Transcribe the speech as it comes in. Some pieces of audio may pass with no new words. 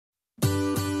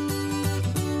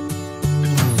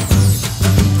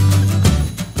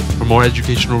more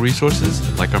educational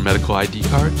resources, like our medical ID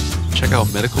cards, check out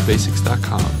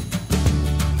medicalbasics.com.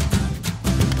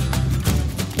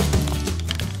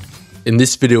 In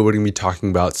this video, we're going to be talking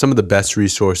about some of the best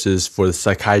resources for the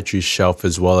psychiatry shelf,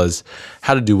 as well as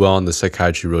how to do well on the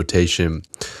psychiatry rotation.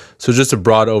 So just a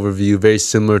broad overview, very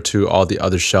similar to all the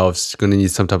other shelves. You're going to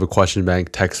need some type of question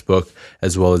bank, textbook,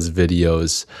 as well as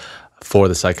videos for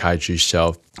the psychiatry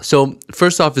shelf. So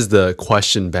first off is the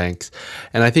question banks.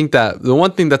 And I think that the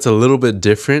one thing that's a little bit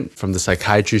different from the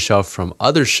psychiatry shelf from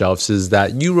other shelves is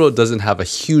that URO doesn't have a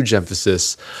huge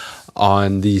emphasis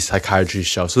on the psychiatry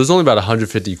shelf. So there's only about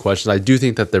 150 questions. I do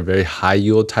think that they're very high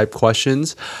yield type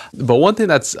questions. But one thing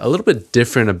that's a little bit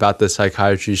different about the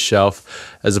psychiatry shelf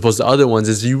as opposed to other ones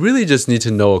is you really just need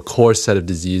to know a core set of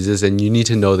diseases, and you need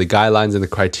to know the guidelines and the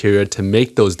criteria to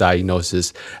make those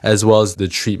diagnoses, as well as the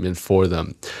treatment for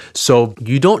them. So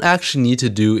you don't actually need to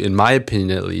do, in my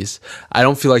opinion at least, I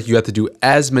don't feel like you have to do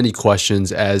as many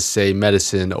questions as, say,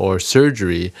 medicine or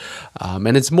surgery.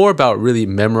 And it's more about really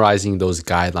memorizing those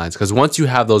guidelines, because once you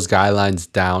have those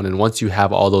guidelines down and once you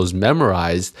have all those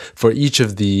memorized for each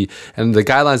of the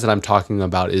guidelines that I'm talking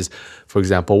about is, for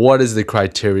example, what is the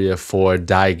criteria for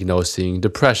diagnosing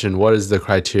depression? What is the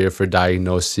criteria for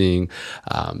diagnosing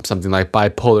something like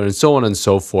bipolar, and so on and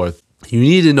so forth? You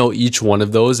need to know each one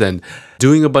of those, and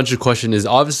doing a bunch of questions is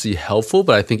obviously helpful,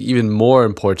 but I think even more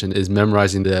important is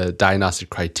memorizing the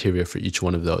diagnostic criteria for each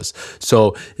one of those.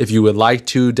 So if you would like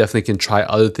to, definitely can try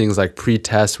other things like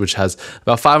pre-test, which has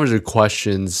about 500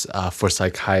 questions for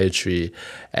psychiatry.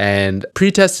 And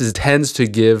pre-test tends to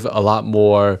give a lot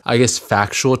more, I guess,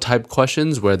 factual type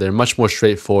questions where they're much more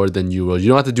straightforward than URO. You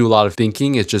don't have to do a lot of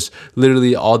thinking. It's just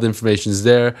literally all the information is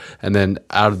there, and then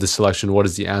out of the selection, what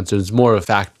is the answer? It's more of a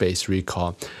fact-based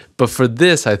recall. But for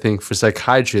this, I think for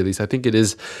psychiatry at least, I think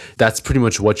that's pretty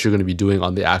much what you're going to be doing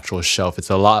on the actual shelf.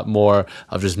 It's a lot more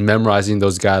of just memorizing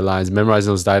those guidelines,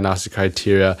 memorizing those diagnostic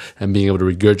criteria, and being able to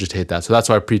regurgitate that. So that's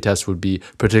why pre-test would be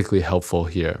particularly helpful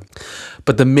here.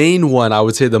 But the main one, I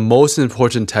would say the most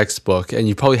important textbook, and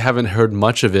you probably haven't heard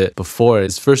much of it before,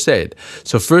 is first aid.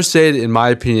 So first aid, in my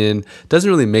opinion, doesn't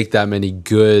really make that many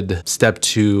good step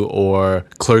 2 or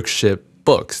clerkship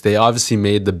books. They obviously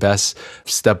made the best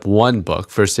step 1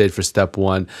 book, first aid for step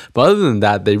 1. But other than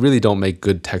that, they really don't make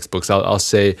good textbooks, I'll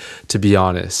say, to be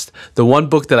honest. The one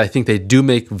book that I think they do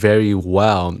make very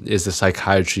well is the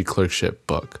psychiatry clerkship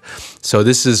book. So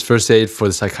this is first aid for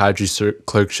the psychiatry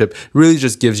clerkship. Really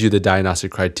just gives you the diagnostic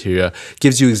criteria,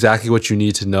 gives you exactly what you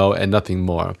need to know and nothing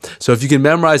more. So if you can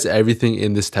memorize everything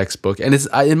in this textbook, and it's,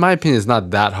 in my opinion, it's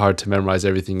not that hard to memorize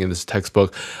everything in this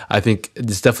textbook. I think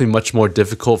it's definitely much more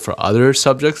difficult for other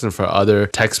subjects and for other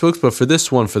textbooks, but for this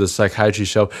one, for the psychiatry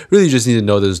shelf, really just need to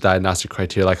know those diagnostic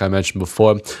criteria like I mentioned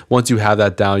before. Once you have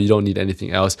that down, you don't need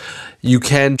anything else. You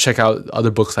can check out other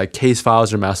books like Case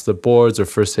Files or Master Boards or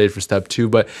First Aid for Step 2,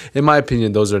 but in my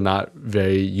opinion, those are not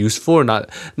very useful, or not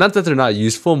that they're not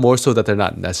useful, more so that they're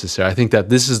not necessary. I think that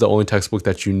this is the only textbook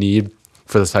that you need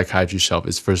for the psychiatry shelf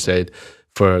is First Aid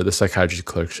for the psychiatry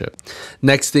clerkship.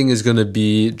 Next thing is going to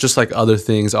be, just like other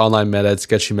things, Online Med-Ed,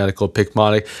 Sketchy Medical,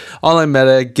 Picmonic. Online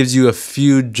Med-Ed gives you a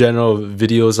few general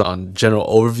videos on general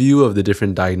overview of the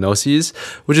different diagnoses,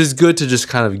 which is good to just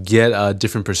kind of get a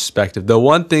different perspective. The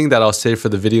one thing that I'll say for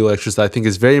the video lectures that I think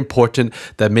is very important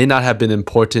that may not have been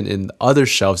important in other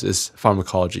shelves is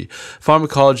pharmacology.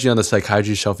 Pharmacology on the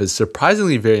psychiatry shelf is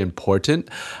surprisingly very important,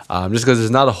 just because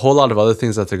there's not a whole lot of other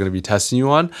things that they're going to be testing you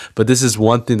on, but this is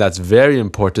one thing that's very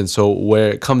important. So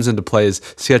where it comes into play is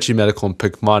Sketchy Medical and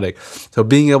Picmonic. So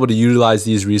being able to utilize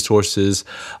these resources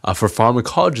for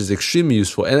pharmacology is extremely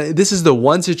useful. And this is the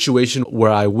one situation where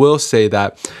I will say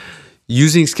that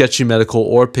using Sketchy Medical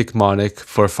or Picmonic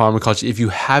for pharmacology, if you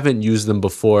haven't used them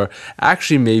before,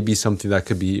 actually may be something that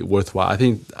could be worthwhile. I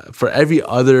think for every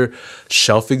other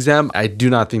shelf exam, I do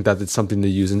not think that it's something to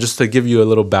use. And just to give you a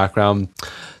little background,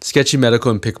 Sketchy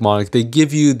Medical and Picmonic, they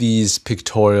give you these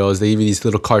pictorials, they give you these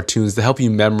little cartoons to help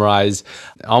you memorize,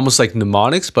 almost like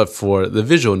mnemonics, but for the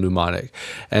visual mnemonic.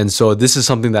 And so this is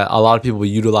something that a lot of people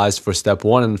utilize for step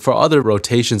 1. And for other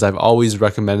rotations, I've always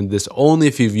recommended this only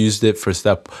if you've used it for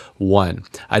step 1.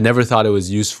 I never thought it was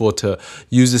useful to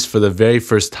use this for the very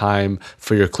first time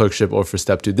for your clerkship or for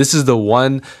step 2. This is the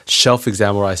one shelf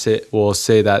exam where I will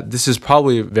say that this is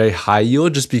probably very high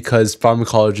yield, just because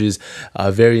pharmacology is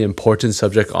a very important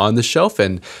subject on the shelf,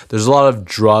 and there's a lot of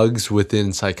drugs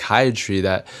within psychiatry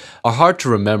that are hard to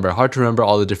remember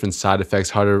all the different side effects,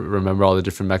 hard to remember all the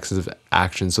different mechanisms of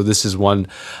action. So this is one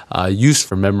use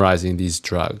for memorizing these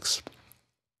drugs.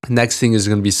 Next thing is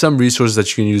going to be some resources that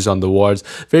you can use on the wards.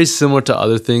 Very similar to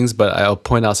other things, but I'll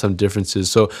point out some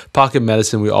differences. So pocket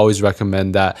medicine, we always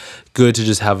recommend that. good to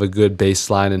just have a good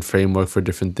baseline and framework for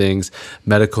different things.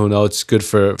 Medical notes, good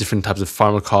for different types of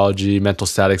pharmacology, mental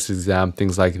statics exam,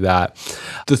 things like that.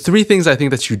 The three things I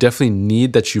think that you definitely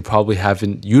need that you probably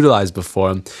haven't utilized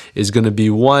before is going to be,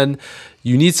 one,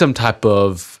 you need some type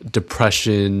of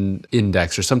depression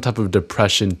index or some type of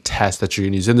depression test that you're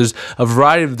going to use. And there's a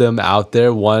variety of them out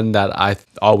there. One that I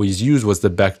always used was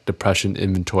the Beck Depression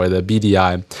Inventory, the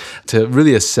BDI, to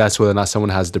really assess whether or not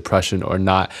someone has depression or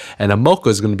not. And a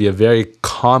MOCA is going to be a very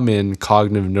common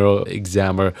cognitive neuro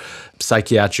exam or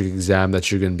psychiatric exam that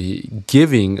you're going to be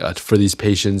giving for these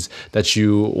patients that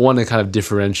you want to kind of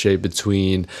differentiate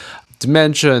between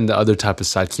dementia and the other type of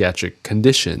psychiatric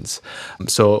conditions.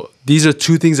 So these are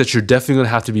two things that you're definitely going to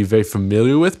have to be very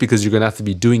familiar with because you're going to have to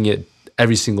be doing it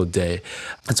every single day.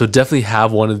 And so definitely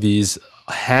have one of these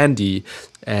handy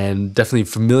and definitely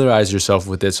familiarize yourself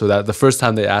with it so that the first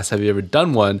time they ask, have you ever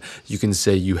done one, you can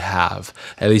say you have.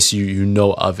 At least you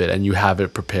know of it and you have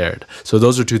it prepared. So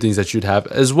those are two things that you'd have,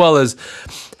 as well as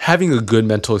having a good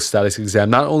mental status exam,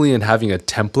 not only in having a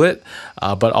template,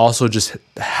 but also just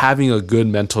having a good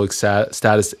mental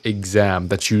status exam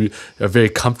that you are very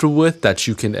comfortable with, that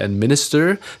you can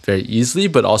administer very easily,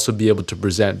 but also be able to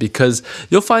present. Because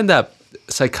you'll find that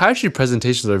psychiatry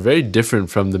presentations are very different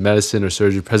from the medicine or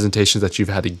surgery presentations that you've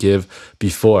had to give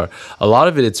before. A lot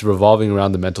of it's revolving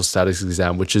around the mental status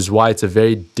exam, which is why it's a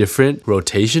very different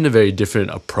rotation, a very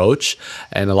different approach.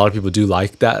 And a lot of people do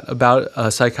like that about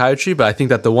psychiatry. But I think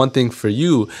that the one thing for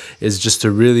you is just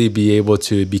to really be able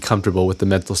to be comfortable with the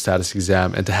mental status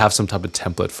exam and to have some type of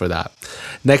template for that.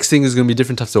 Next thing is going to be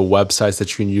different types of websites that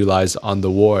you can utilize on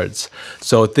the wards.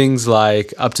 So things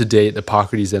like UpToDate,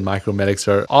 Hippocrates, and Micromedics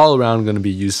are all around going to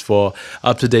be useful.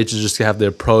 UpToDate to just have the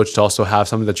approach to also have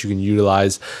something that you can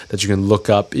utilize, that you can look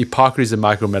up. Hippocrates and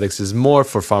Micromedics is more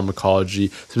for pharmacology,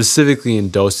 specifically in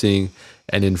dosing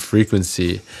and in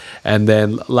frequency. And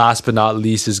then last but not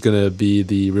least is going to be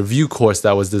the review course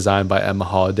that was designed by Emma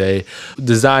Holliday,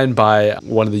 designed by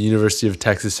one of the University of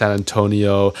Texas, San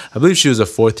Antonio. I believe she was a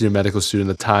fourth-year medical student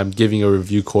at the time, giving a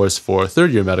review course for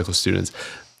third-year medical students.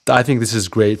 I think this is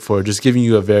great for just giving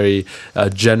you a very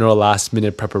general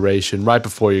last-minute preparation right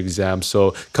before your exam. So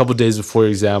a couple days before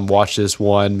your exam, watch this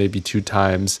one, maybe 2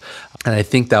 times, and I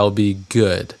think that will be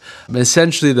good.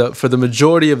 Essentially, for the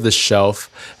majority of the shelf,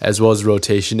 as well as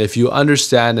rotation, if you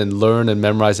understand and learn and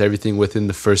memorize everything within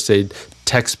the first aid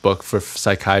textbook for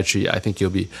psychiatry, I think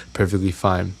you'll be perfectly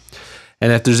fine.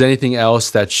 And if there's anything else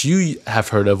that you have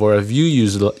heard of or if you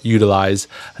utilize,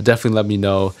 definitely let me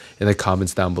know in the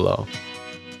comments down below.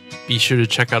 Be sure to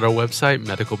check out our website,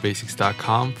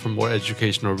 medicalbasics.com, for more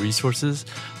educational resources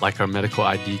like our medical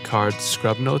ID card,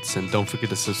 scrub notes, and don't forget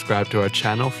to subscribe to our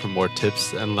channel for more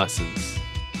tips and lessons.